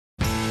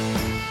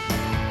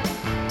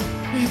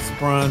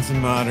Bronze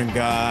and Modern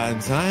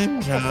Gods.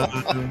 I'm John.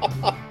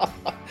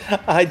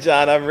 Hi,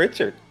 John. I'm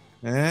Richard.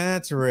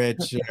 That's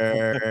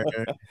Richard.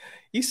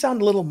 You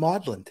sound a little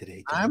maudlin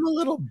today, John. I'm a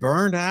little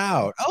burned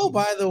out. Oh,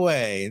 by the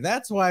way,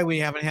 that's why we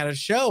haven't had a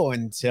show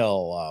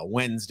until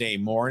Wednesday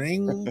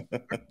morning.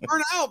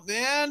 Burnt out,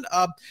 man.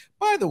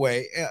 By the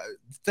way,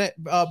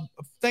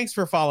 thanks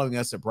for following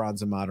us at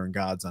Bronze and Modern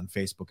Gods on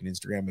Facebook and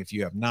Instagram. If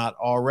you have not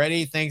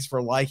already, thanks for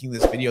liking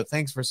this video.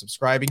 Thanks for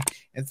subscribing.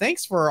 And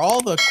thanks for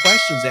all the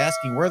questions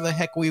asking where the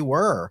heck we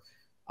were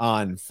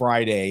on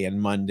Friday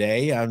and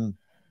Monday.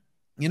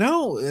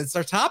 It's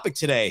our topic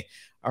today.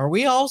 Are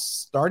we all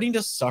starting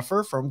to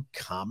suffer from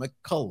comic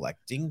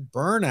collecting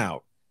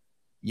burnout?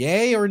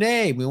 Yay or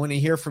nay? We want to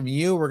hear from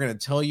you. We're going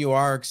to tell you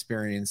our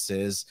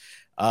experiences.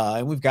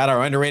 And we've got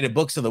our underrated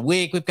books of the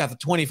week. We've got the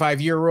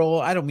 25-year rule.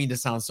 I don't mean to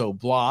sound so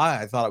blah.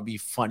 I thought it would be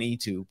funny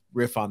to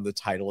riff on the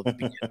title at the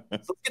beginning. So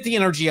let's get the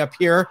energy up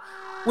here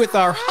with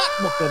our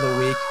hot book of the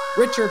week.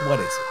 Richard, what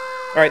is it?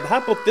 All right, the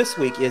hot book this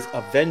week is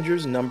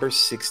Avengers number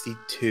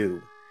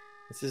 62.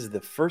 This is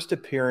the first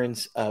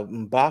appearance of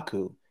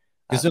M'Baku.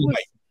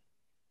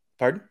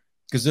 Pardon?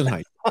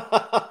 Gesundheit.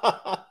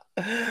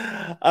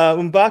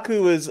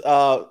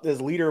 M'Baku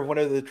is leader of one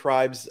of the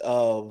tribes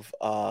of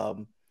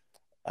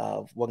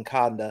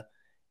Wakanda,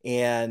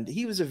 and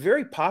he was a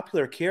very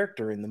popular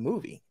character in the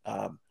movie.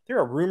 There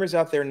are rumors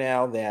out there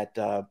now that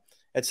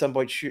at some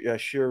point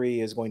Shuri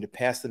is going to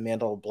pass the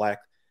mantle of Black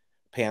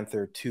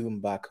Panther to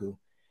M'Baku.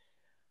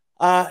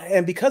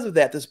 And because of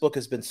that, this book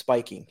has been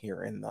spiking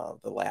here in the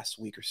last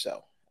week or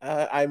so.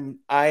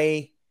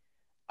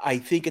 I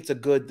think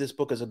this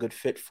book is a good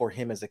fit for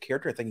him as a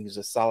character. I think he's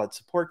a solid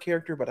support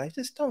character, but I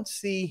just don't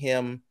see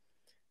him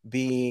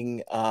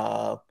being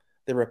the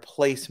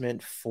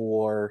replacement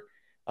for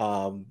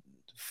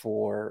Boseman.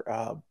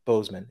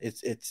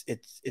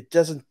 It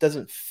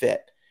doesn't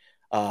fit.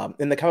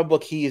 In the comic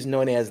book, he is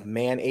known as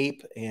Man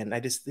Ape, and I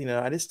just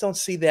don't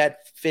see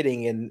that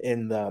fitting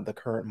in the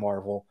current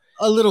Marvel.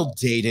 A little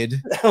dated.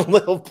 A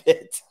little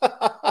bit.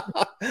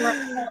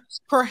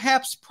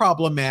 perhaps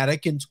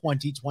problematic in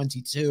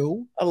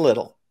 2022. A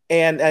little.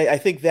 And I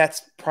think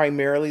that's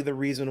primarily the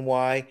reason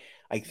why.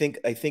 I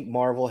think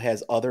Marvel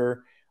has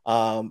other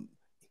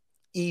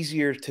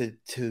easier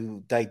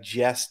to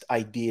digest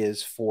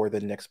ideas for the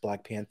next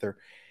Black Panther.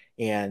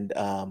 And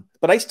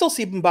but I still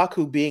see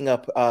M'Baku being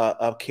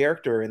a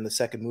character in the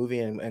second movie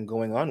and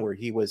going on, where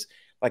he was,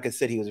 like I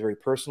said, he was very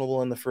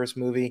personable in the first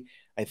movie.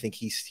 I think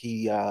he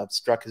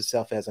struck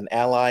himself as an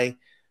ally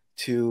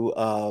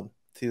to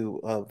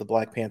the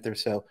Black Panther.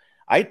 So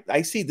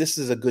I see this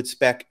as a good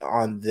spec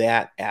on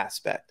that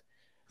aspect.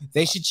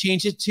 They should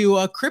change it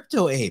to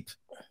Crypto Ape.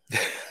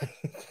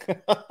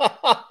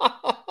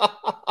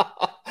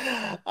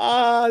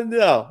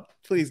 No,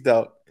 please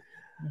don't.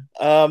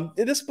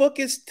 This book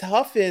is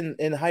tough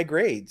in high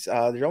grades. There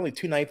are only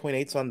 2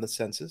 9.8s on the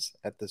census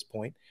at this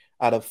point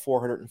out of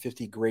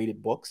 450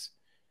 graded books.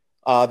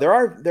 There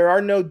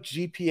are no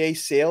GPA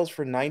sales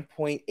for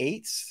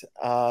 9.8s.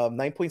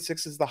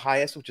 9.6 is the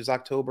highest, which is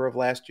October of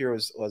last year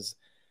was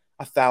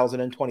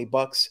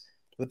 $1,020.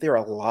 But there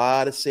are a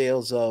lot of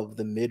sales of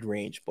the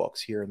mid-range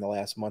books here in the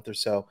last month or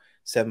so,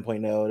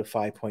 7.0 to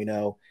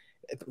 5.0.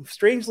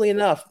 Strangely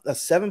enough, a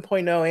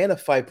 7.0 and a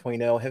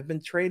 5.0 have been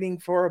trading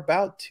for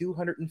about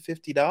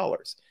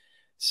 $250.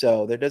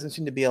 So there doesn't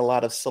seem to be a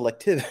lot of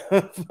selective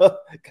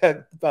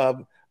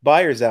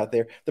buyers out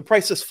there. The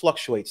prices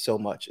fluctuate so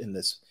much in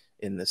this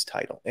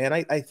title, and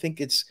I think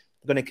it's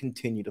going to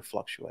continue to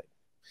fluctuate.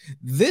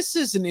 This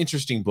is an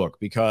interesting book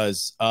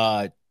because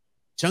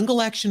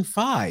Jungle Action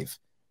 5,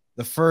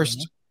 the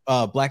first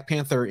Black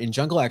Panther in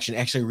Jungle Action,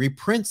 actually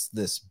reprints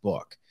this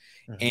book.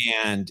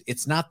 And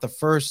it's not the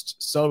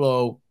first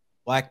solo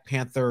Black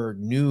Panther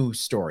new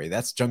story.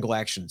 That's Jungle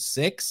Action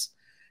 6.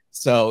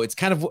 So it's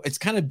kind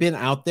of been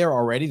out there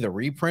already, the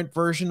reprint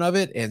version of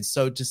it. And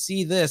so to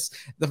see this,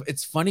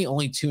 it's funny,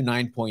 only 2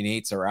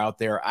 9.8s are out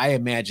there. I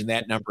imagine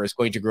that number is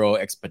going to grow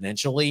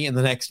exponentially in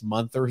the next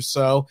month or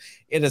so.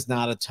 It is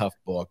not a tough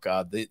book.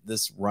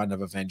 This run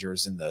of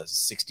Avengers in the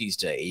 60s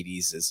to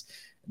 80s is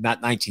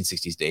not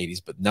 1960s to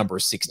 80s, but number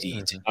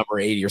 60 to number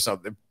 80 or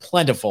something.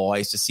 Plentiful. I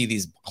used to see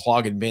these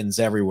clogging bins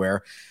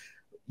everywhere.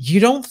 You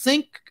don't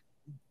think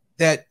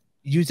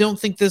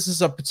this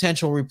is a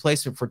potential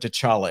replacement for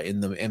T'Challa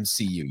in the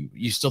MCU?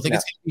 You still think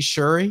it's going to be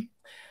Shuri?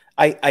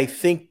 I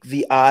think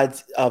the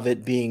odds of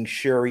it being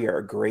Shuri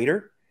are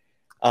greater.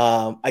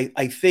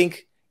 I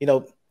think,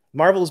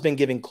 Marvel has been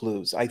giving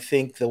clues. I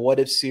think the What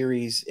If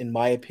series, in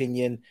my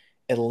opinion,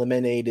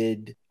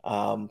 eliminated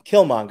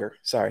Killmonger.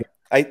 Sorry.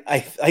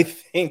 I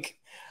think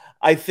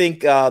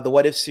the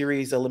What If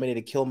series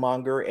eliminated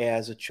Killmonger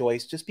as a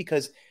choice just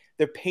because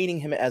they're painting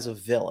him as a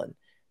villain.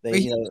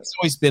 He's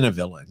always been a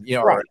villain, right.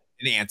 Or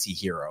an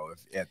anti-hero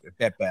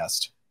at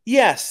best.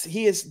 Yes,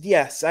 he is.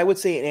 Yes, I would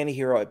say an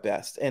anti-hero at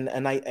best. And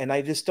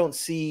I just don't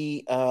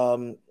see.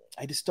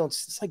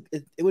 It's like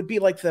it would be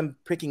like them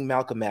picking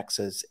Malcolm X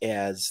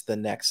as the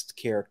next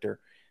character.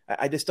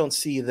 I just don't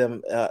see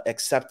them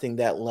accepting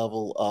that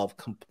level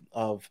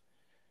of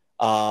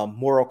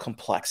moral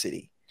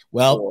complexity.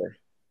 Well, Sure.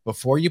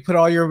 before you put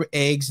all your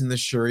eggs in the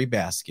Shuri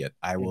basket,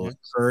 I will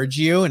encourage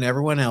you and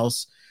everyone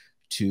else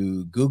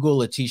to Google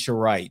Letitia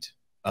Wright.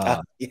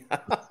 Yeah.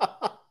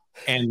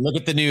 And look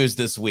at the news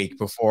this week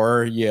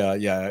before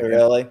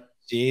Really?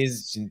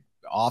 she's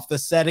off the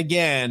set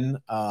again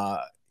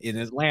in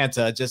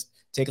Atlanta. Just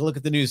take a look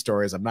at the news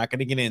stories. I'm not going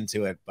to get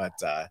into it, but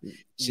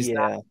she's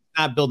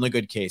not building a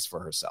good case for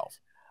herself.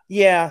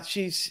 Yeah,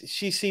 she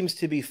seems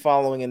to be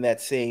following in that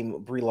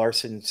same Brie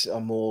Larson's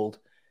mold.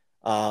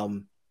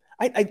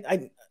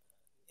 I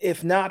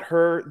if not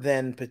her,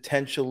 then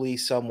potentially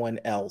someone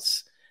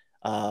else.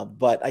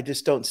 But I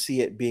just don't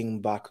see it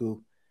being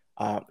Baku.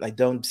 I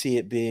don't see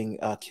it being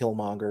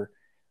Killmonger.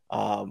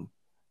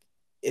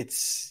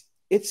 It's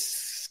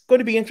going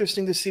to be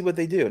interesting to see what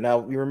they do.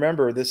 Now, you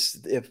remember this: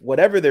 if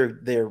whatever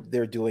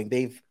they're doing,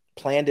 they've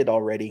planned it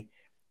already,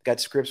 got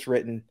scripts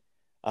written.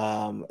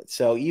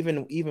 So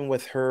even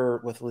with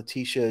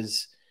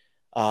Letitia's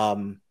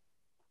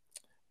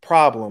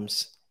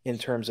problems in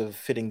terms of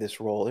fitting this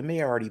role, it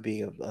may already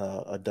be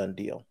a done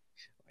deal.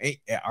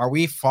 Are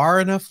we far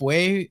enough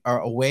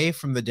away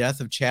from the death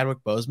of Chadwick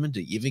Boseman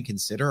to even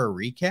consider a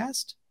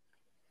recast?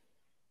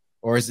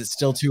 Or is it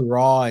still too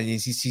raw and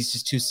he's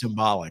just too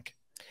symbolic?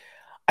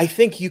 I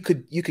think you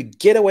could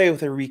get away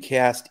with a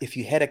recast if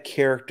you had a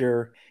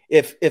character.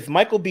 If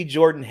Michael B.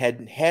 Jordan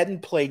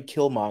hadn't played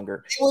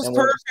Killmonger, it was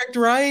perfect,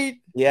 right?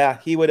 Yeah,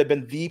 he would have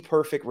been the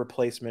perfect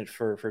replacement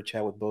for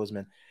Chadwick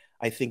Boseman.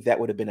 I think that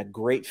would have been a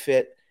great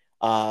fit.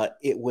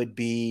 It would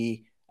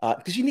be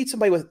because you need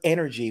somebody with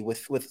energy,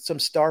 with some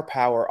star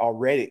power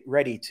already,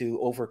 ready to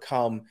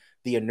overcome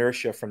the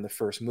inertia from the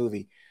first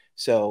movie.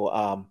 So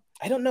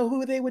I don't know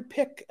who they would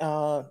pick.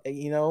 At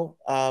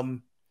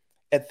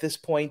this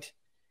point,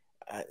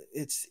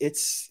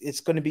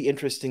 it's going to be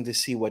interesting to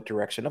see what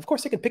direction. Of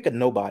course, they could pick a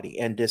nobody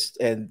and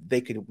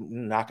they could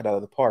knock it out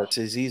of the park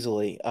as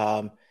easily.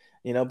 But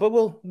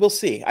we'll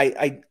see.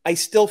 I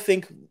still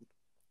think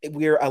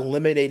we're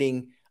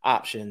eliminating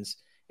options.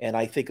 And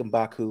I think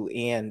M'Baku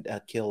and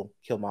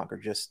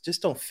Killmonger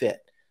just don't fit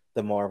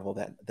the Marvel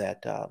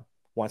that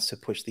wants to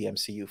push the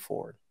MCU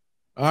forward.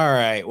 All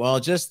right.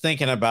 Well, just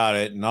thinking about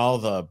it and all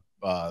the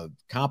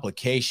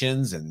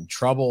complications and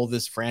trouble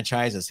this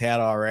franchise has had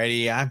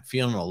already, I'm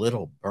feeling a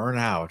little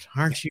burnout.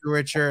 Aren't you,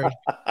 Richard?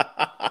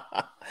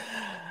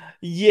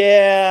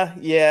 Yeah.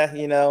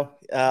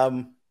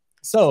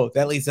 So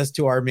that leads us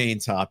to our main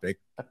topic.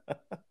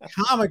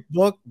 Comic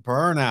book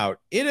burnout.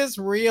 It is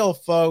real,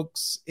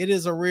 folks. It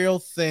is a real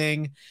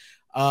thing.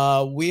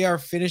 We are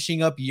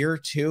finishing up year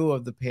 2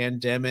 of the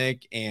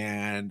pandemic,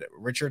 and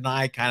Richard and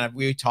I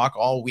we talk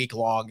all week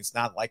long. It's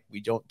not like we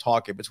don't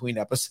talk in between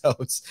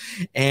episodes.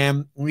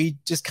 And we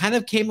just kind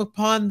of came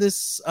upon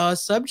this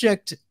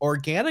subject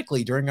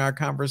organically during our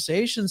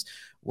conversations.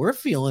 We're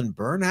feeling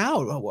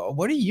burnout.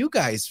 What are you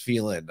guys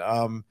feeling?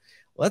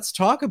 Let's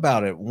talk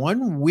about it.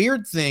 One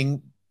weird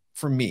thing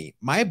for me,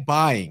 my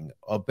buying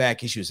of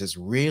back issues has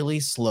really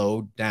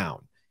slowed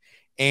down.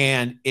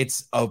 And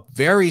it's a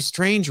very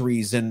strange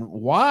reason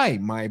why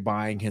my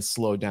buying has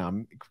slowed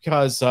down,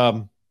 because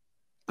I'm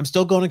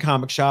still going to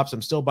comic shops.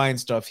 I'm still buying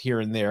stuff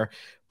here and there.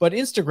 But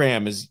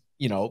Instagram is,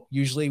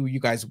 usually you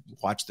guys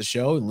watch the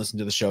show and listen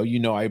to the show.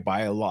 I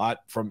buy a lot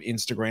from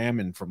Instagram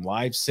and from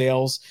live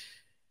sales.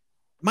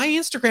 My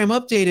Instagram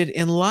updated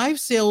and live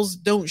sales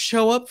don't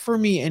show up for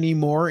me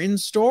anymore in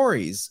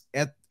stories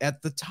at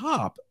the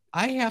top.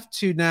 I have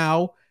to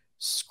now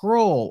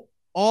scroll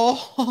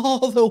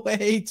all the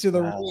way to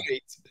the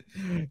right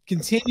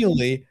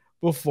continually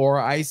before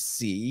I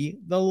see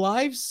the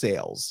live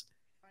sales.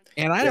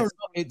 And I don't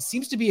know, it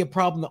seems to be a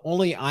problem that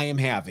only I am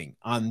having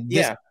on this.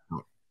 Yeah.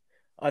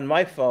 On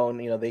my phone,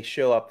 they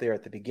show up there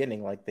at the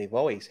beginning like they've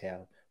always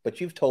have.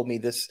 But you've told me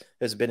this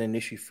has been an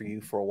issue for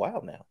you for a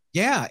while now.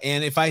 Yeah.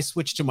 And if I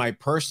switch to my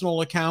personal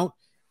account,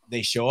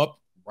 they show up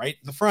right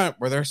in the front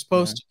where they're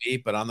supposed to be.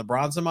 But on the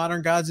Bronze and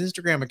Modern Gods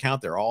Instagram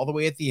account, they're all the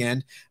way at the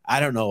end. I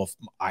don't know if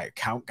my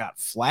account got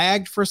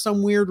flagged for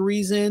some weird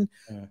reason,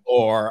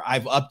 or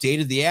I've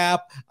updated the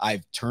app.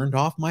 I've turned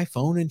off my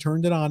phone and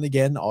turned it on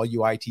again. All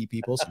you IT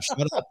people, so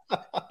shut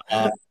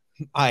up.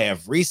 I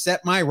have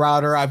reset my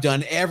router. I've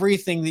done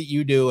everything that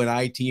you do in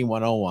IT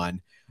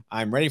 101.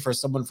 I'm ready for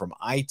someone from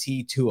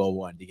IT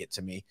 201 to get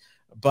to me.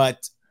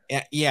 But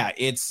yeah,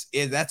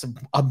 that's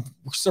a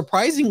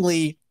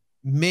surprisingly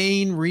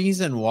main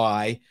reason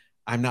why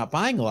I'm not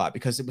buying a lot,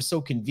 because it was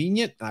so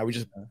convenient. I would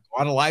just go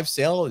on a live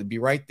sale, it'd be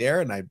right there,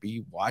 and I'd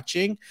be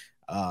watching.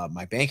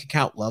 My bank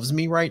account loves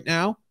me right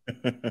now.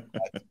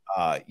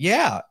 But,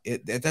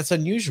 that's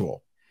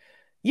unusual.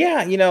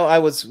 Yeah,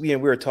 we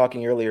were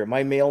talking earlier.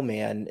 My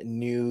mailman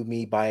knew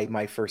me by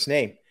my first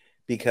name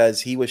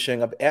because he was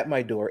showing up at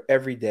my door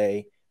every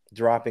day,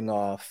 dropping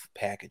off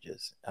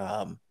packages.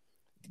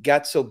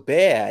 Got so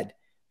bad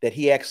that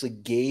he actually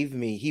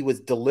he was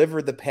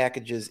delivered the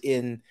packages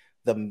in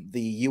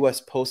the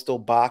U.S. postal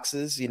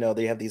boxes.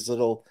 They have these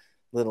little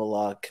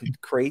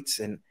crates,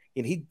 and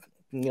he,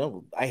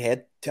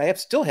 I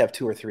still have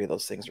 2 or 3 of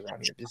those things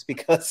around here just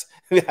because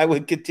I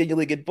would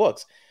continually get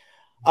books.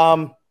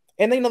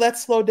 And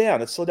that's slowed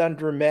down. It's slowed down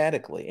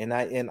dramatically. And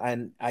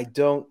I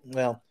don't.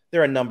 Well,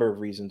 there are a number of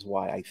reasons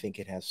why I think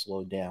it has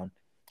slowed down.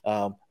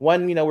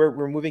 One,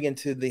 we're moving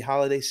into the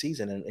holiday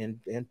season,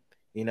 and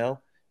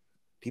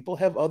people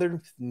have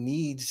other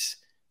needs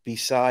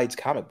besides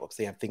comic books.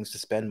 They have things to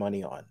spend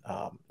money on.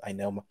 I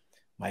know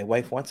my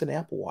wife wants an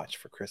Apple Watch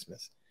for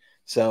Christmas,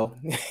 so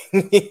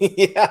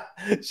yeah,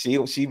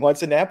 she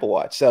wants an Apple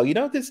Watch. So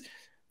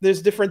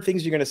there's different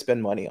things you're going to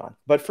spend money on.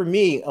 But for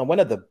me, one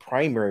of the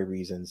primary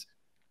reasons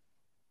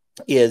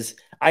is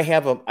I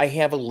have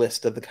a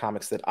list of the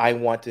comics that I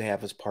want to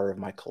have as part of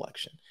my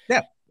collection.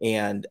 Yeah.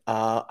 And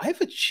I've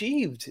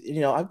achieved,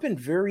 I've been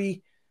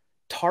very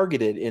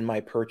targeted in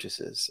my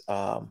purchases,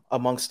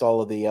 amongst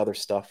all of the other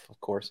stuff, of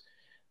course.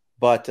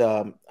 But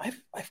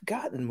I've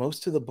gotten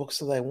most of the books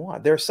that I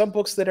want. There are some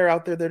books that are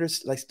out there that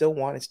I still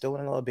want. I still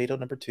want Albedo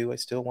 #2. I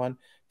still want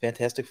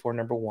Fantastic Four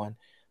 #1.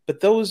 But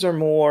those are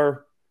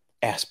more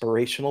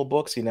aspirational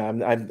books. I'm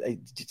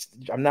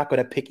not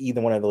going to pick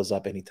either one of those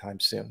up anytime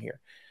soon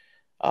here.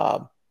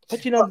 But I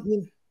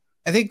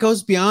think it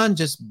goes beyond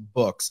just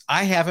books.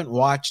 I haven't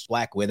watched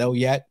Black Widow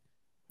yet.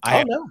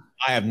 I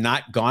have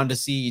not gone to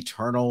see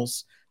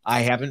Eternals.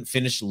 I haven't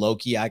finished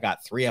Loki. I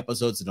got 3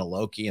 episodes into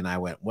Loki and I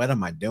went, what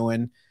am I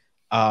doing?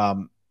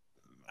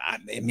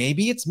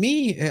 Maybe it's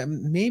me.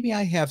 Maybe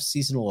I have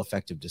seasonal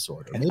affective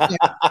disorder.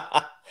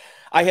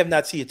 I have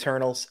not seen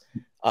Eternals.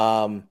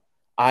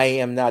 I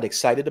am not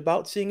excited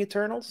about seeing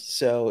Eternals,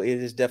 so it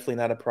is definitely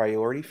not a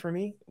priority for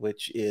me,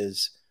 which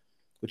is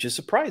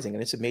surprising.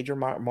 And it's a major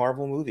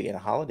Marvel movie and a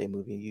holiday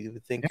movie. You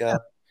would think,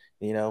 but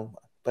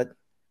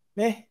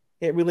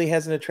it really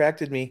hasn't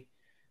attracted me,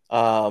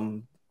 at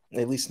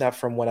least not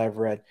from what I've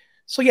read.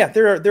 So yeah,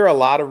 there are a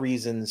lot of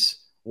reasons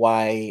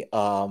why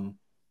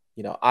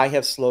I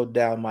have slowed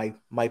down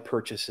my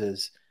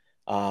purchases.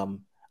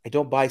 I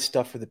don't buy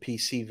stuff for the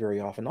PC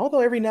very often, although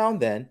every now and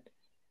then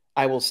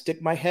I will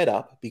stick my head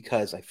up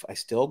because I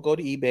still go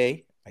to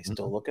eBay. I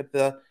still look at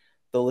the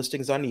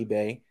listings on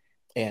eBay,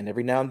 and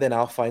every now and then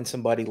I'll find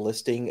somebody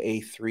listing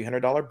a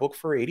 $300 book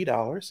for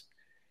 $80,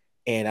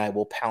 and I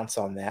will pounce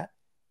on that.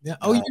 Yeah.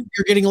 Oh,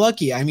 you're getting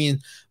lucky. I mean,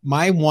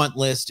 my want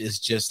list is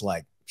just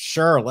like,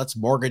 sure, let's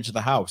mortgage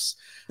the house.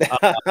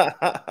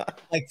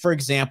 Like, for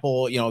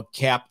example,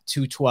 Cap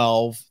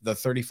 212, the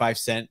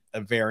 35-cent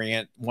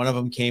variant, one of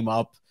them came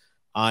up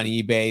on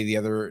eBay the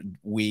other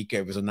week.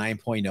 It was a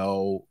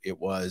 9.0. It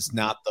was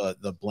not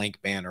the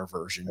blank banner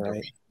version,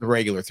 right, the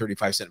regular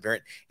 35-cent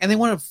variant. And they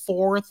wanted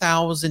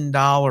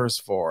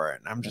 $4,000 for it.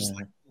 And I'm just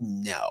like,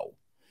 no.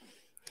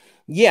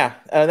 Yeah,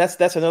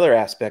 that's another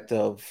aspect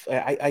of.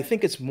 I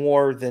think it's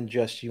more than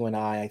just you and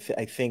I.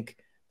 I think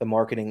the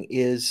marketing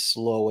is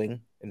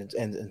slowing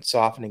and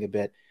softening a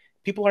bit.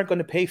 People aren't going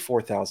to pay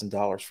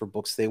 $4,000 for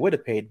books they would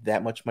have paid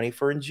that much money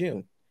for in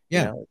June.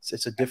 Yeah,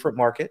 it's a different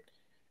market.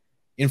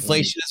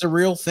 Inflation is a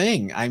real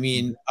thing. I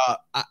mean,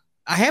 I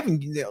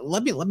haven't.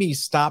 Let me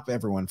stop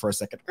everyone for a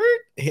second.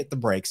 Hit the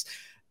brakes.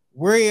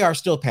 We are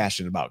still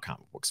passionate about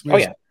comic books.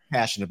 We're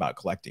passionate about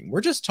collecting. We're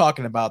just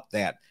talking about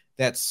that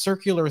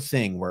circular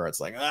thing where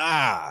it's like,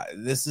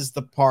 this is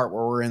the part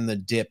where we're in the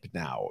dip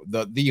now.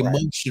 The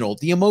emotional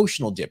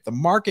dip. The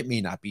market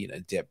may not be in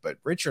a dip, but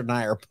Richard and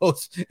I are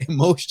both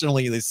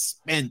emotionally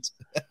spent.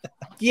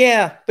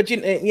 Yeah, but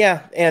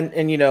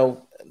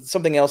and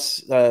something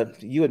else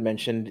you had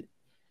mentioned.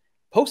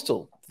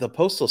 The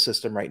postal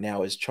system right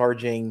now is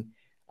charging,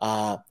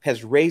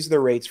 has raised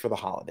their rates for the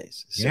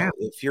holidays. So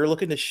if you're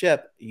looking to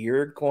ship,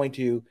 you're going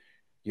to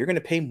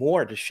pay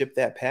more to ship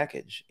that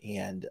package,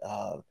 and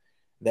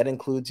that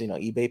includes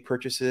eBay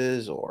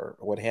purchases or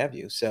what have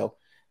you. So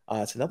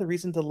it's another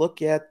reason to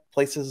look at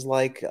places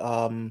like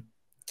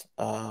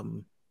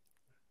Shortbox.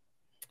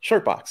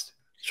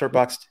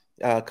 Shortbox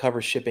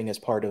covers shipping as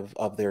part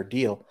of their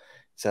deal.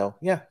 So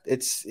yeah,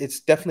 it's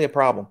definitely a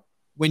problem.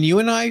 When you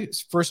and I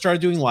first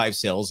started doing live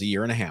sales a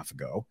year and a half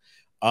ago,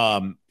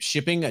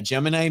 shipping a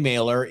Gemini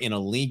mailer in a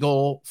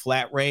legal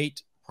flat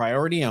rate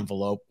priority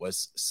envelope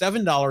was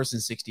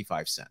 $7.65.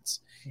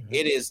 Mm-hmm.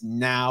 It is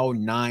now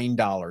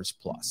 $9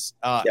 plus.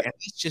 And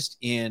it's just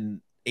in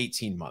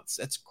 18 months.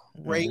 That's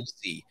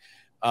crazy.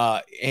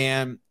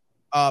 Mm-hmm.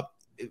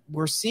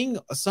 We're seeing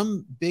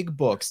some big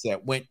books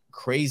that went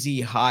crazy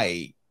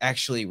high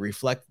actually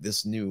reflect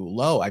this new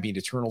low. I mean,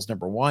 Eternals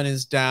 #1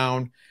 is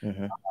down.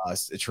 Mm-hmm.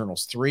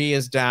 Eternals 3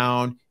 is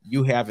down.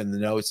 You have in the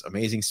notes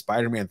Amazing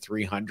Spider-Man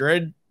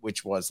 300,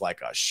 which was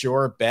like a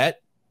sure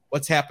bet.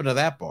 What's happened to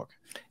that book?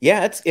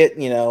 Yeah,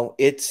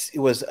 it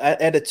was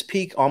at its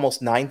peak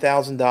almost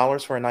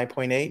 $9,000 for a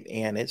 9.8,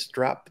 and it's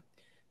dropped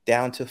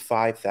down to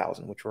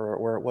 $5,000, which were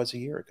where it was a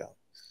year ago.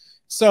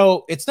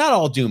 So it's not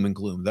all doom and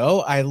gloom,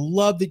 though. I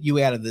love that you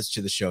added this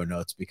to the show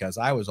notes because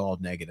I was all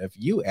negative.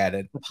 You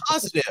added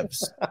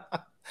positives.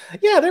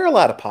 Yeah, there are a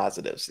lot of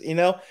positives.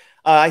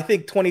 I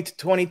think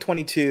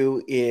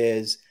 2022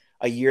 is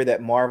a year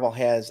that Marvel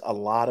has a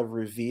lot of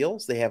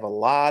reveals. They have a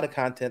lot of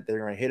content they're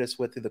going to hit us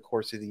with through the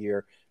course of the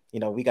year.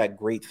 We got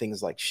great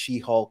things like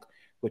She-Hulk,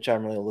 which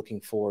I'm really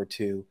looking forward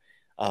to.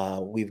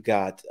 We've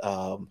got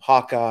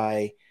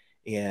Hawkeye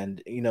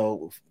And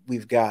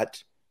we've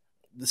got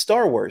the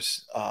Star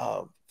Wars.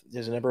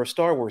 There's a number of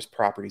Star Wars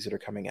properties that are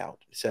coming out.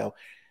 So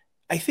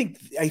I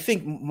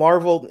think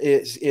Marvel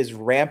is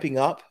ramping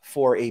up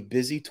for a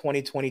busy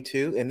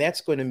 2022, and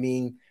that's going to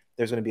mean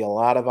there's going to be a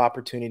lot of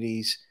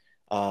opportunities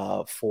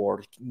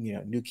for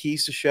new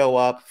keys to show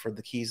up, for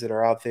the keys that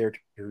are out there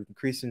to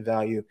increase in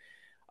value.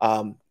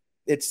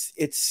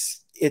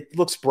 It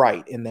looks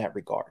bright in that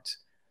regards.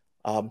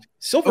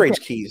 Silver Age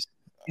keys.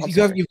 You've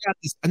got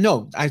this.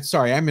 No, I'm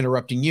sorry, I'm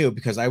interrupting you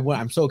because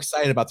I'm so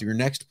excited about your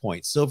next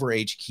point. Silver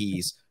Age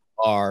keys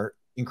are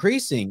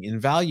increasing in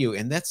value,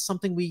 and that's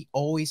something we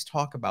always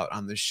talk about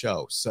on this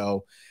show.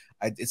 So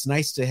it's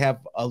nice to have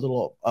a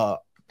little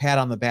pat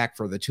on the back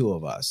for the two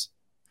of us.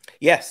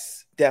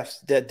 Yes,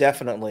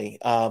 definitely.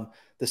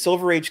 The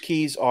Silver Age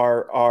keys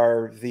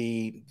are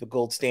the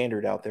gold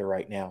standard out there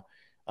right now.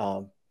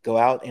 Go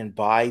out and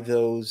buy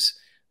those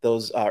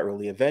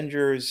early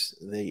Avengers,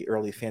 the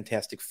early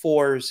Fantastic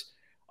Fours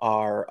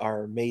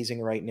are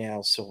amazing right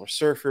now. Silver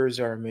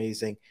Surfers are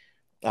amazing.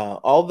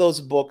 All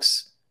those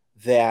books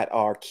that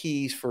are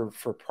keys for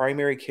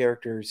primary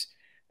characters,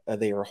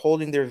 they are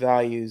holding their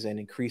values and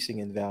increasing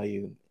in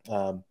value.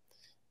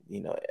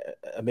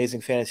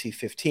 Amazing Fantasy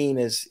 15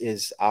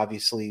 is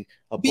obviously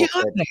a book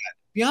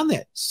Beyond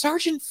that,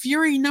 Sergeant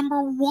Fury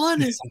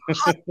 #1 is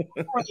hot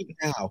right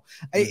now.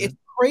 It's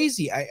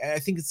crazy. I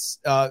think it's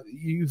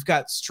you've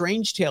got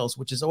Strange Tales,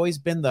 which has always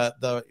been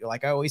the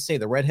like I always say,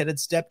 the redheaded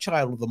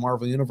stepchild of the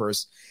Marvel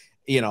universe.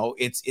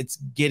 It's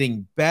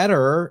getting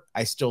better.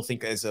 I still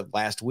think as of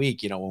last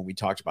week, when we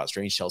talked about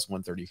Strange Tales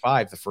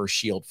 135, the first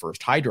Shield,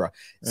 first Hydra,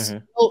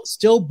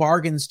 still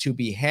bargains to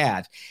be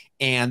had.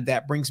 And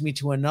that brings me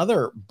to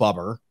another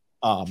bummer.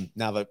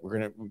 Now that we're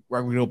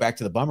gonna go back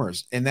to the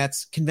bummers, and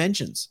that's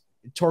conventions.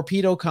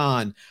 Torpedo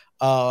Con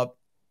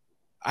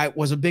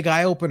was a big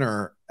eye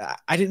opener.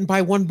 I didn't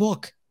buy one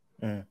book.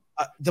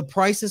 The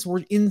prices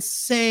were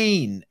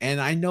insane, and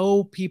I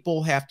know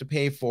people have to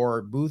pay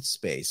for booth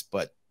space,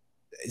 but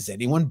is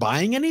anyone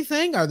buying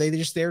anything? Are they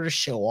just there to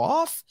show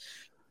off?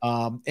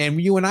 And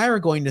you and I are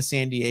going to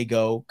San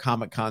Diego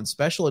Comic-Con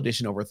special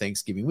edition over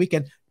Thanksgiving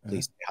weekend.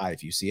 Please say hi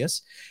if you see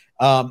us.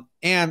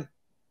 And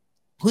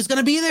who's going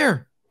to be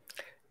there?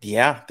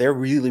 Yeah, they're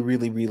really,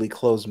 really, really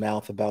closed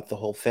mouth about the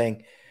whole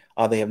thing.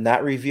 They have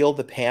not revealed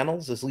the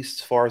panels, at least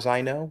as far as I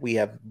know. We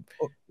have,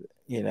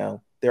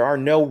 there are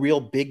no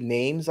real big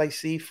names I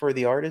see for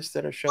the artists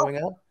that are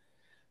showing up.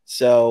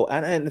 So,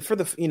 and for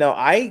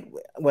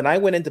when I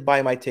went in to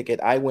buy my ticket,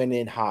 I went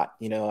in hot.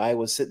 I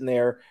was sitting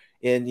there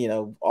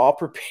all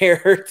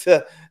prepared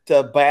to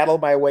battle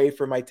my way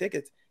for my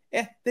tickets.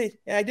 I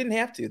didn't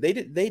have to. They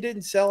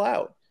didn't sell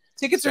out.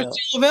 Tickets are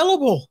still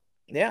available.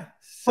 Yeah.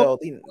 So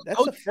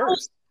that's a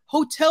first.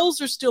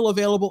 Hotels are still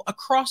available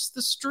across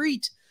the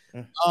street.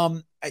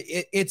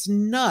 It's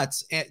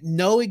nuts.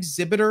 No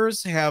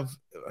exhibitors have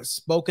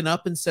spoken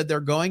up and said they're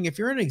going. If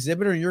you're an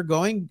exhibitor and you're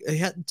going,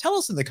 tell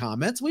us in the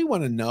comments. We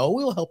want to know.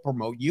 We'll help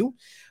promote you.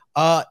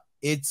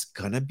 It's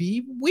gonna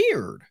be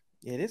weird.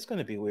 It is going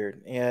to be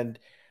weird, and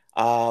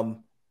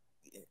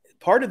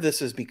part of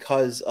this is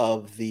because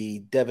of the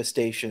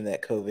devastation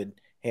that COVID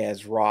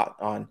has wrought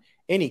on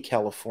any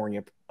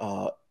California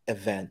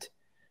event.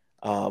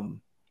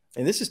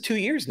 And this is 2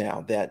 years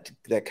now that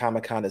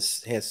Comic-Con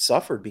has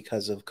suffered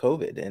because of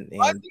COVID. And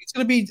I think it's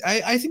going to be,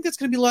 I think that's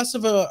going to be less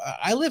of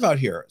I live out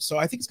here, so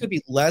I think it's going to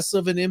be less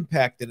of an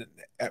impact than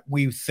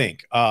we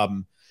think.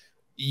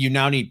 You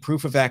now need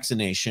proof of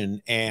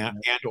vaccination and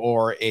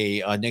or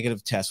a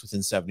negative test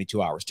within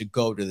 72 hours to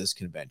go to this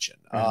convention.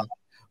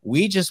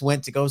 We just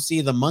went to go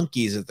see the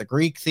Monkees at the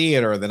Greek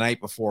Theater the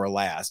night before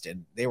last,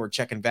 and they were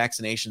checking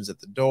vaccinations at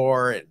the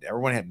door, and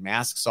everyone had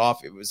masks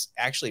off. It was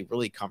actually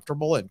really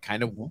comfortable and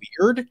kind of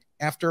weird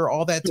after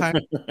all that time.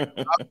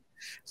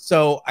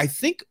 So I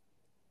think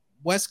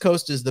West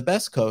Coast is the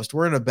best coast.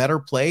 We're in a better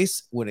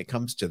place when it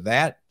comes to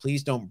that.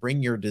 Please don't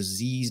bring your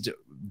diseased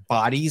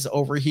bodies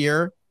over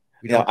here.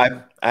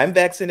 I'm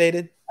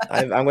vaccinated.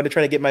 I'm going to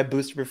try to get my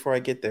booster before I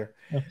get there.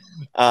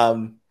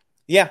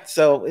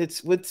 So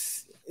it's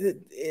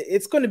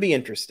going to be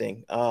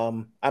interesting.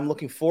 I'm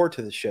looking forward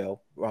to the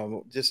show.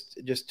 Just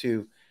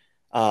to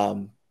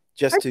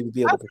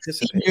be able to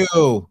participate.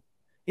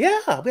 Yeah,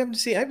 I haven't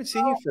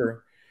seen you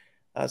for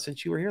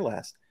since you were here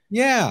last.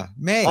 Yeah,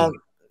 May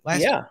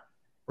last year.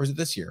 Or is it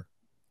this year?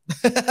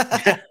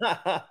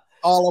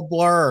 All a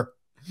blur.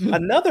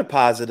 Another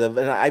positive,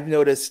 and I've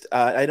noticed.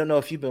 I don't know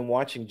if you've been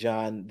watching,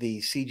 John. The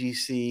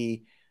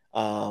CGC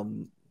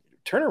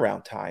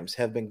turnaround times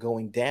have been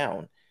going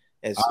down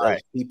as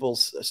people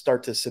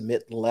start to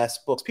submit less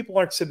books. People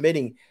aren't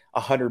submitting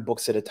 100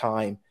 books at a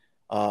time,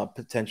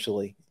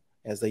 potentially,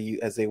 as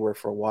they were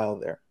for a while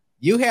there.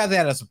 You have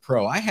that as a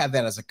pro. I have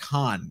that as a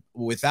con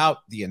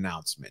without the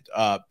announcement,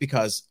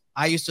 because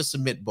I used to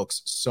submit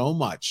books so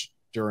much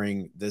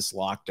during this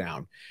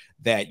lockdown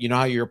that,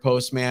 how your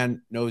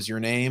postman knows your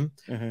name.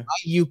 My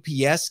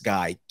UPS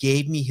guy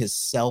gave me his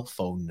cell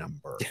phone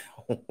number.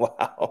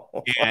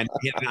 Wow. And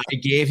I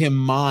gave him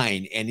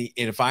mine. And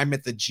if I'm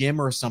at the gym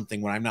or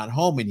something when I'm not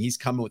home and he's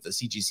coming with a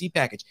CGC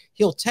package,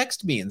 he'll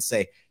text me and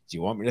say, "Do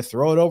you want me to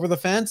throw it over the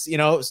fence?"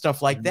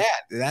 Stuff like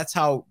that. That's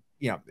how,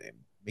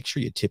 make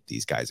sure you tip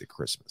these guys at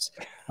Christmas.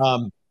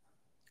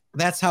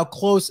 That's how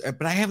close,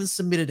 but I haven't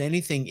submitted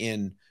anything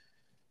in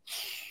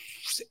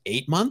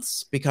 8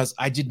 months because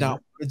I did not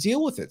want to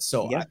deal with it.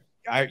 So yeah,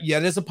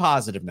 it is a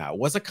positive now. It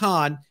was a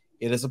con.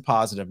 It is a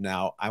positive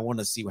now. I want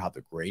to see how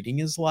the grading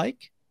is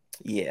like.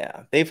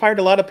 Yeah, they've hired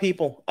a lot of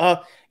people.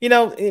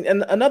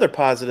 And another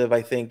positive,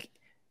 I think,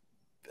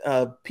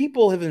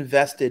 people have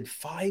invested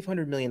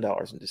 $500 million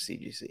into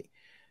CGC.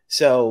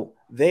 So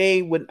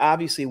they wouldn't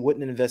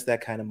invest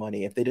that kind of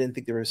money if they didn't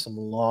think there was some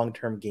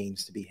long-term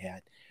gains to be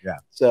had. Yeah.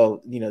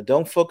 So,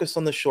 don't focus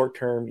on the short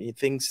term.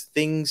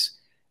 Things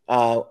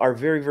are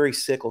very, very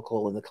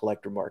cyclical in the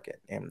collector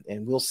market, and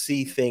we'll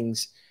see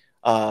things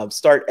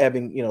start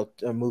ebbing,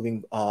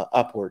 moving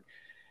upward.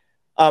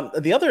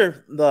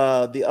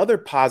 The other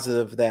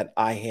positive that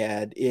I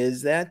had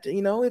is that,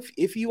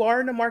 if you are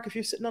in the market, if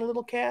you're sitting on a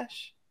little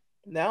cash,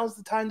 now's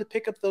the time to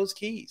pick up those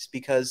keys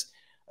because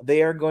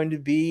they are going to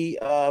be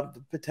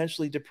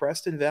potentially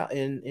depressed in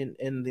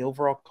the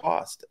overall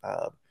cost.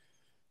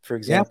 For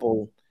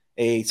example,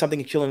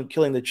 something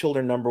killing the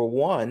children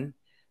 #1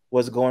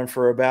 was going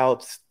for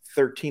about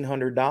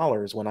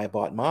 $1,300 when I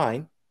bought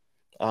mine.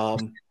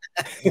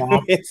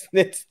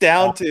 It's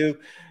down to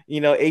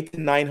 $800 to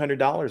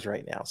 $900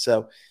 right now.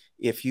 So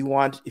if you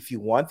want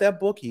that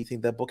book, you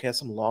think that book has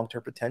some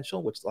long-term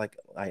potential, which like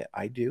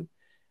I do,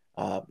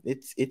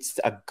 it's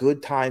a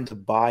good time to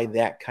buy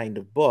that kind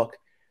of book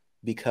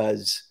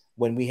because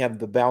when we have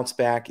the bounce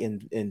back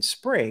in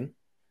spring,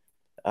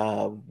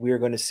 we're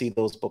going to see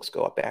those books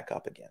go back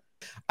up again.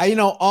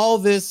 All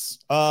this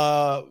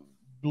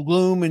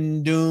gloom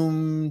and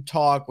doom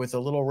talk with a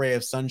little ray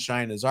of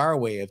sunshine is our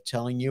way of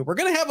telling you we're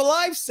going to have a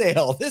live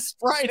sale this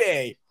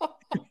Friday,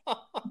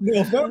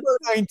 November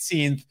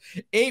 19th,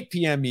 8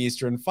 p.m.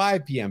 Eastern,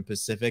 5 p.m.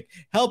 Pacific.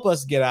 Help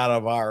us get out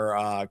of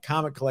our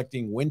comic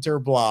collecting winter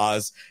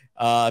blahs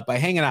by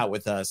hanging out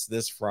with us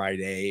this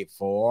Friday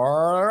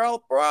for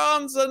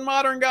Bronze and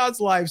Modern Gods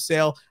live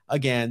sale.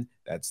 Again,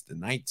 that's the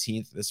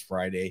 19th, this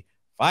Friday,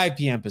 5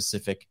 p.m.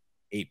 Pacific,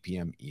 8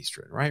 p.m.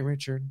 Eastern. Right,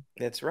 Richard?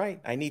 That's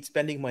right. I need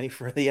spending money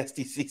for the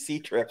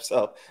SDCC trip,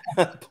 so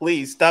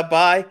please stop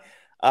by.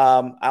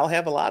 I'll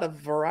have a lot of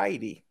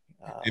variety.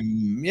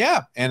 And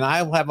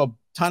I'll have a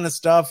ton of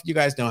stuff. You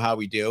guys know how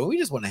we do. We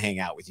just want to hang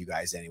out with you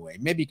guys anyway.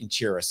 Maybe you can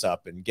cheer us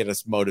up and get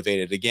us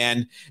motivated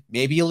again.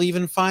 Maybe you'll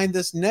even find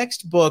this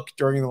next book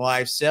during the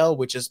live sale,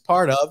 which is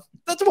part of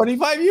the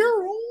 25-year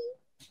rule.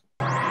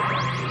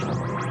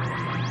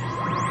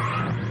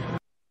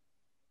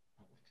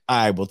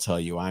 I will tell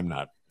you, I'm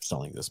not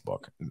selling this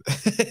book.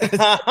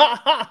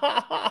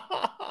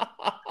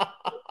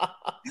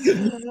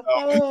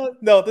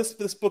 No,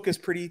 this book is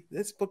pretty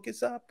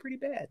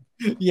bad.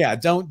 Yeah,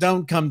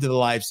 don't come to the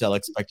live sale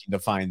expecting to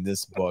find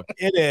this book.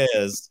 It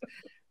is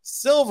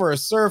Silver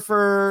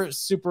Surfer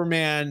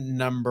Superman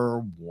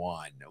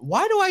 #1.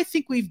 Why do I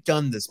think we've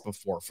done this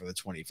before for the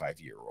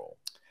 25-year rule?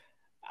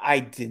 I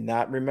did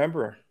not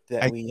remember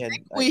that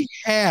we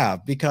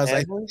have, because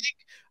I think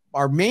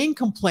our main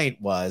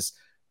complaint was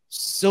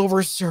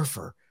Silver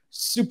Surfer,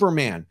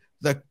 Superman,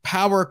 the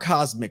power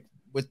cosmic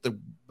with the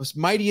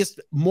mightiest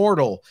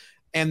mortal,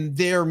 and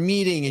they're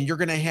meeting, and you're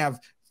going to have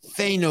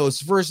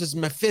Thanos versus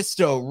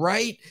Mephisto,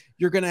 right?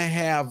 You're going to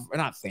have,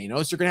 not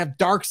Thanos, you're going to have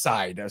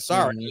Darkseid.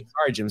 Sorry,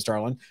 Jim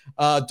Starlin.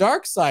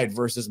 Darkseid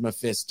versus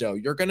Mephisto.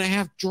 You're going to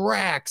have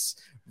Drax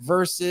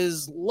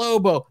versus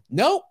Lobo.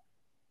 Nope.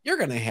 You're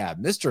going to have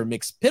Mr.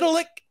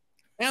 Mxyzptlk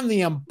and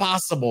the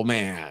Impossible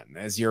Man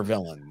as your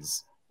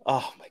villains.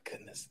 Oh my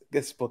goodness.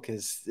 This book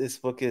is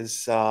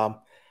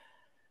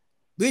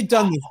we've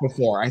done this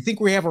before. I think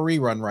we have a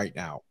rerun right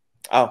now.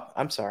 Oh,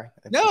 I'm sorry.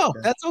 No,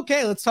 that's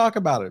okay. Let's talk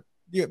about it.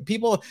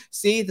 People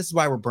see, this is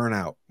why we're burnt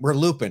out. We're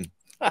looping.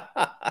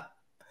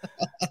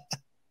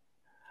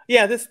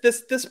 Yeah, this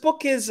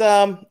book is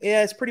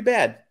it's pretty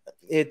bad.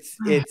 It's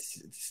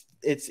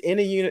in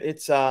a unit.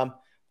 It's a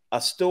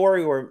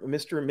story where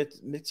Mr.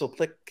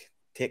 Mxyzptlk.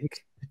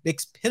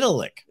 Mr.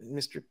 Piddlick.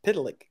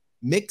 Mxyzptlk.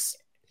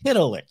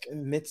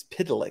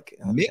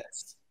 Okay.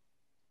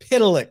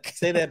 Mxyzptlk.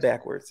 Say that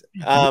backwards.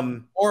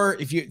 Or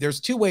there's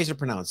two ways to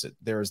pronounce it.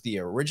 There's the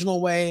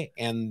original way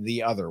and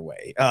the other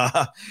way.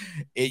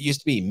 It used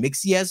to be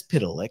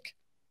Mxyzptlk,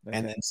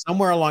 and then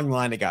somewhere along the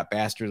line it got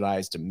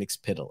bastardized to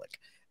Mxyzptlk.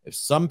 If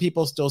some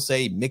people still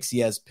say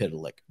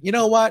Mxyzptlk, you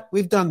know what?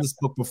 We've done this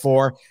book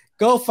before.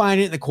 Go find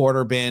it in the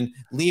quarter bin.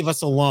 Leave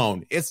us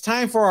alone. It's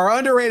time for our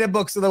underrated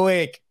books of the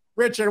week.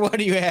 Richard, what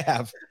do you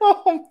have?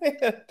 Oh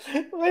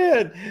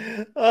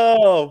man!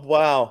 Oh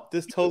wow!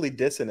 This totally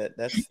dissonant.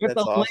 That's the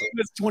awesome.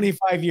 lamest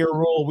 25-year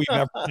rule we've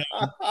ever done.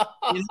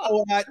 You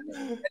know what?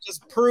 It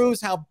just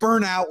proves how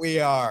burnout we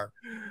are.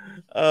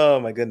 Oh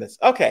my goodness.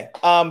 Okay.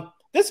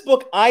 This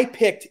book I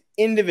picked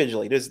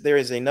individually. There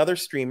is another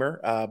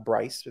streamer,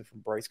 Bryce from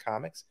Bryce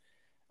Comics.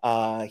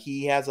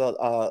 He has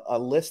a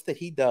list that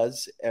he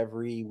does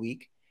every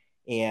week.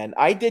 And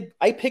I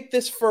picked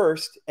this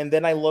first, and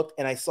then I looked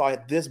and I saw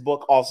this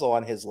book also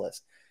on his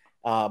list.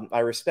 I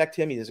respect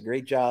him. He does a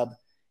great job.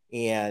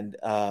 And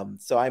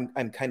so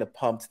I'm kind of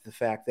pumped the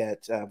fact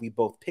that we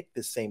both picked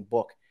the same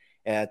book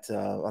at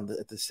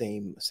the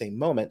same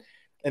moment.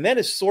 And that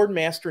is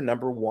Swordmaster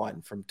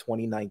 #1 from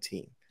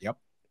 2019. Yep.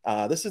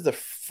 This is the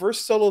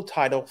first solo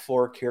title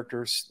for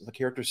the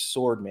character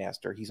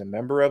Swordmaster. He's a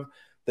member of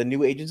the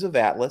New Agents of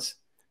Atlas.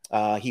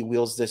 He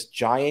wields this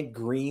giant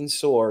green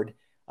sword,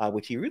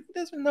 which he really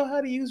doesn't know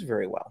how to use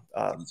very well.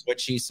 That's what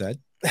she said.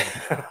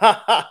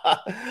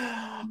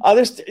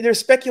 There's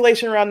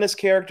speculation around this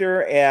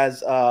character,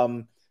 as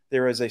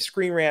there is a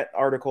Screen Rant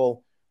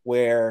article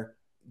where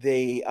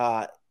they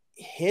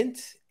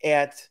hint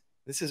at,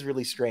 this is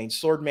really strange,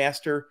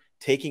 Swordmaster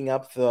taking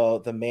up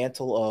the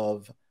mantle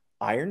of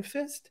Iron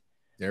Fist.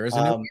 There is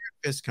a new Iron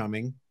Fist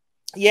coming.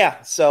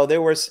 Yeah, so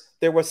there was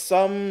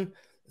some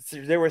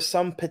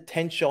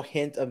potential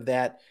hint of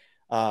that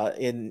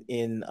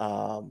in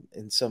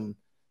some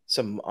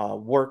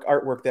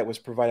artwork that was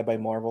provided by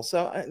Marvel.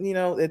 So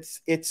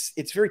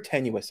it's very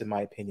tenuous in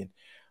my opinion,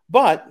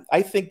 but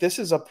I think this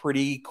is a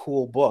pretty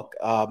cool book.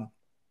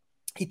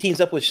 He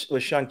teams up with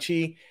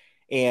Shang-Chi,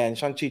 and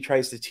Shang-Chi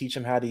tries to teach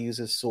him how to use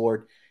his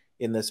sword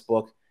in this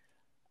book.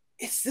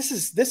 This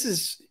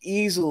is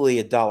easily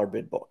a dollar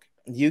bid book.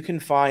 You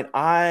can find,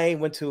 I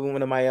went to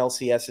one of my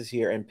LCSs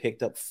here and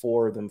picked up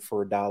 4 of them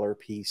for $1 a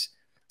piece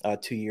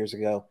 2 years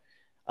ago.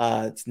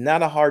 It's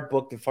not a hard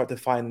book to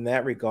find in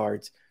that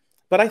regards,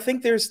 but I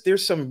think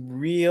there's some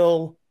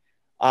real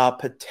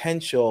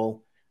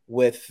potential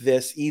with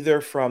this,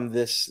 either from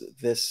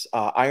this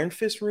Iron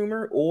Fist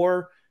rumor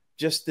or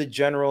just the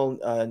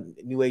general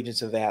New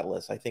Agents of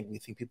Atlas. We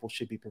think people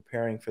should be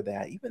preparing for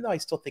that, even though I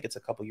still think it's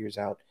a couple years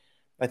out.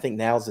 I think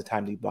now's the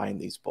time to be buying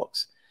these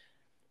books.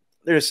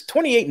 There's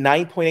 28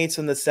 9.8s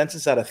in the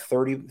census out of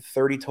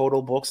 30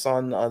 total books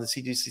on the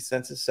CGC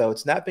census, so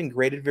it's not been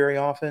graded very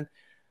often.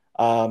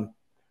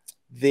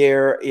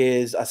 There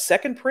is a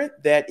second print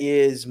that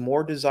is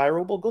more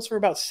desirable. It goes for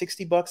about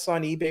 $60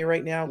 on eBay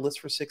right now, lists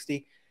for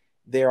 $60.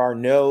 There are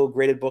no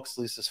graded books,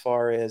 at least as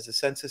far as the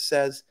census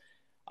says.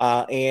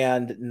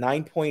 And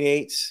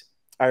 9.8s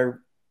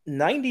are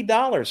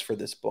 $90 for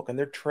this book, and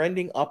they're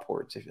trending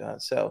upwards.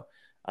 So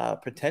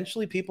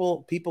potentially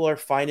people are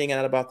finding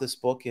out about this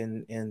book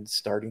and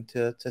starting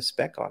to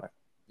spec on it.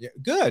 Yeah,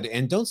 good.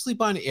 And don't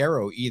sleep on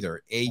Arrow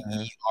either.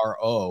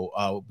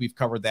 AERO. We've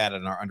covered that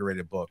in our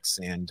underrated books.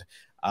 And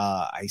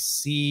I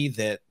see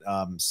that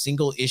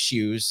single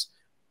issues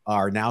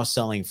are now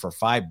selling for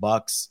 $5,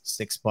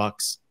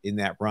 $6 in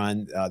that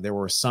run. There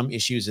were some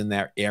issues in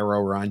that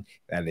Arrow run,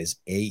 that is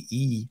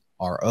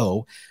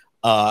AERO,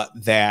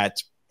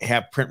 that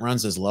have print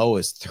runs as low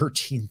as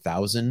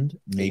 13,000,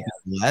 maybe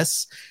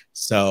less.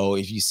 So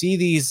if you see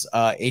these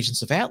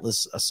Agents of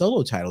Atlas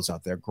solo titles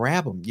out there,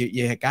 grab them.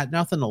 You got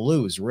nothing to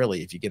lose,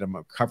 really, if you get them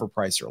a cover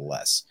price or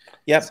less.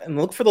 Yep, and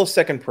look for those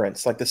second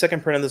prints. Like the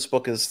second print of this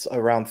book is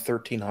around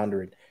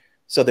 1,300.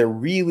 So they're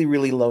really,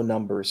 really low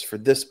numbers for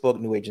this book,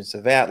 New Agents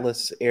of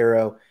Atlas,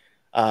 Arrow.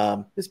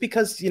 It's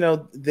because,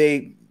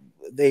 they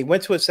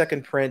went to a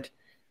second print.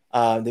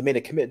 They made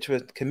a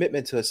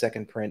commitment to a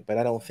second print, but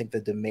I don't think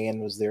the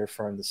demand was there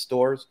from the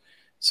stores.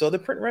 So the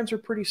print runs are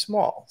pretty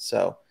small.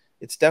 So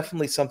it's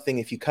definitely something,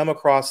 if you come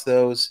across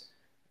those,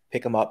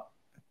 pick them up,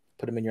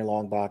 put them in your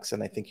long box,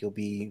 and I think you'll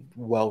be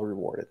well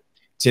rewarded.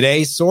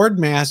 Today's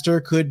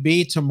Swordmaster could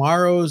be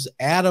tomorrow's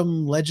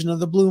Adam, Legend of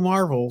the Blue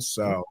Marvel.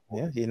 So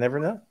yeah, you never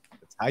know.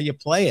 That's how you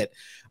play it.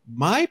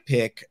 My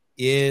pick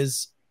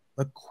is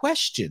The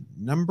Question,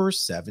 number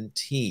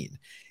 17.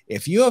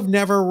 If you have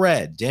never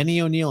read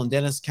Denny O'Neil and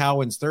Dennis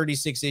Cowan's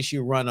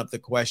 36-issue run of The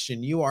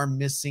Question, you are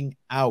missing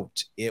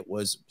out. It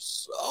was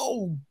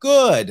so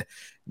good.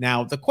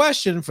 Now, The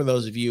Question, for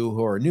those of you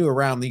who are new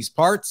around these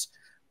parts,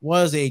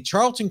 was a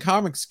Charlton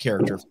Comics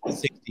character from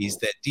the 60s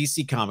that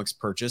DC Comics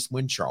purchased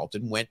when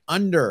Charlton went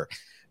under.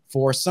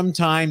 For some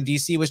time,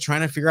 DC was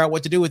trying to figure out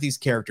what to do with these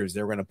characters.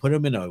 They were going to put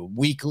them in a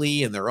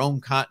weekly in their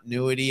own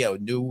continuity, a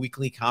new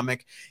weekly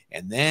comic,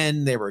 and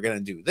then they were going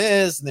to do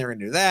this and they were going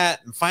to do that.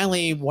 And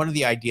finally, one of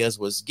the ideas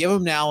was give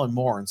them to Alan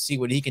Moore and see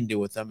what he can do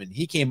with them. And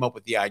he came up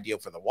with the idea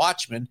for the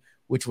Watchmen,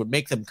 which would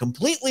make them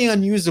completely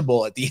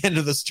unusable at the end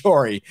of the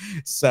story.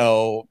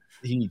 So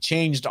he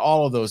changed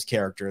all of those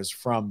characters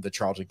from the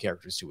Charlton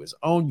characters to his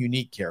own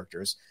unique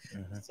characters.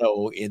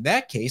 So in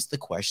that case, The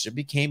Question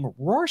became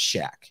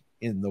Rorschach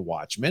in The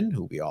Watchmen,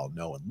 who we all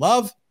know and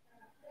love.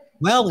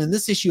 Well, in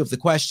this issue of The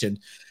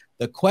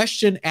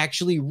Question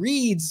actually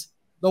reads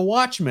the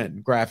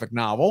Watchmen graphic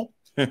novel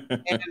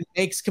and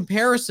makes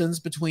comparisons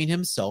between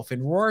himself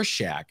and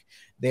Rorschach.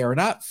 They are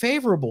not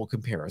favorable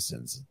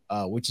comparisons,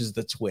 which is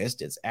the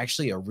twist. It's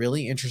actually a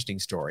really interesting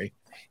story.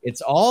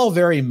 It's all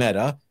very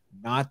meta,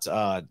 not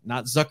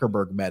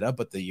Zuckerberg meta,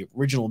 but the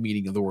original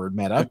meaning of the word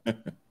meta.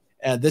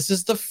 And this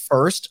is the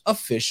first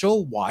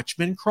official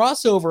Watchmen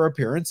crossover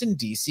appearance in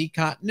DC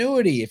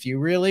continuity, if you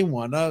really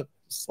want to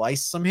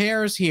slice some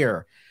hairs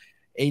here.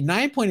 A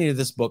 9.8 of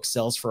this book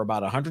sells for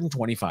about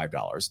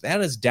 $125.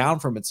 That is down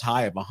from its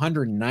high of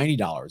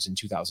 $190 in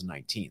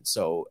 2019.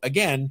 So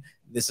again,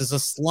 this is a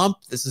slump.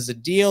 This is a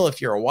deal.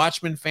 If you're a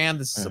Watchmen fan,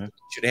 this is a book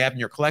you should have in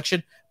your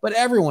collection. But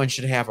everyone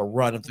should have a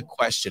run of The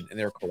Question in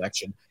their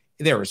collection.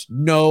 There is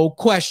no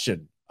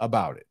question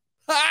about it.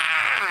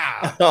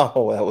 Ah!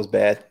 Oh, that was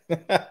bad.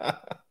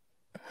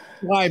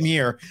 Why I'm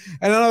here.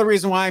 And another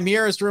reason why I'm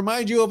here is to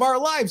remind you of our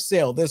live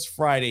sale this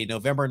Friday,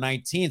 November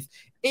 19th,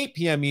 8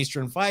 p.m.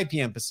 Eastern, 5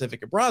 p.m.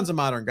 Pacific at Bronze and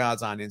Modern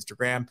Gods on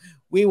Instagram.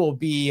 We will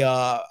be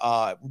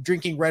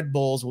drinking Red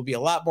Bulls. We'll be a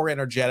lot more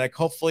energetic.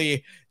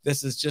 Hopefully,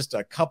 this is just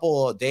a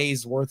couple of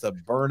days worth of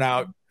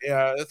burnout.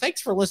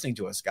 Thanks for listening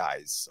to us,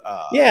 guys.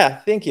 Yeah,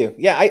 thank you.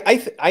 Yeah,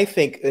 I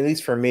think, at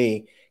least for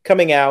me,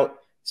 coming out,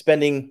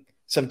 spending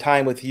some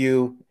time with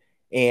you,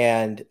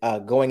 and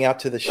going out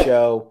to the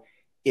show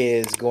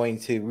is going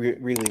to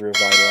really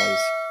revitalize,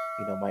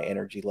 my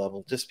energy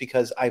level, just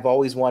because I've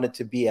always wanted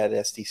to be at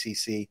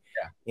SDCC,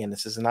 and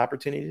this is an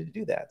opportunity to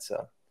do that.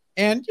 So,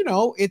 and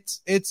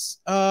it's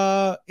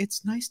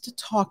nice to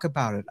talk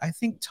about it. I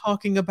think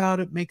talking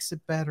about it makes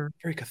it better.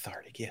 Very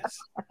cathartic, yes.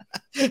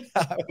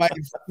 My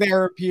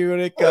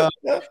therapeutic, blah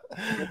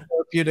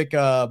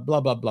blah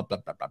blah blah blah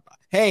blah blah.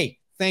 Hey,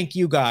 thank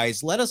you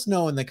guys. Let us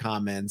know in the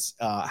comments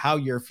how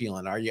you're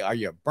feeling. Are you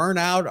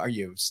burnout? Are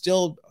you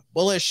still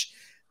bullish?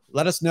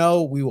 Let us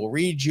know. We will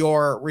read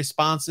your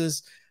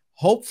responses.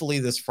 Hopefully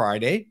this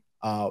Friday,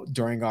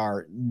 during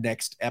our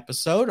next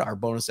episode, our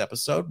bonus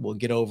episode, we'll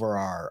get over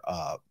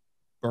our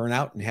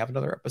burnout and have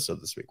another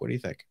episode this week. What do you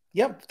think?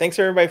 Yep. Thanks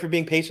everybody for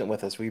being patient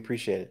with us. We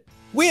appreciate it.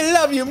 We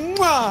love you.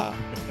 Mwah!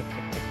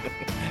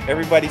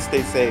 Everybody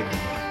stay safe.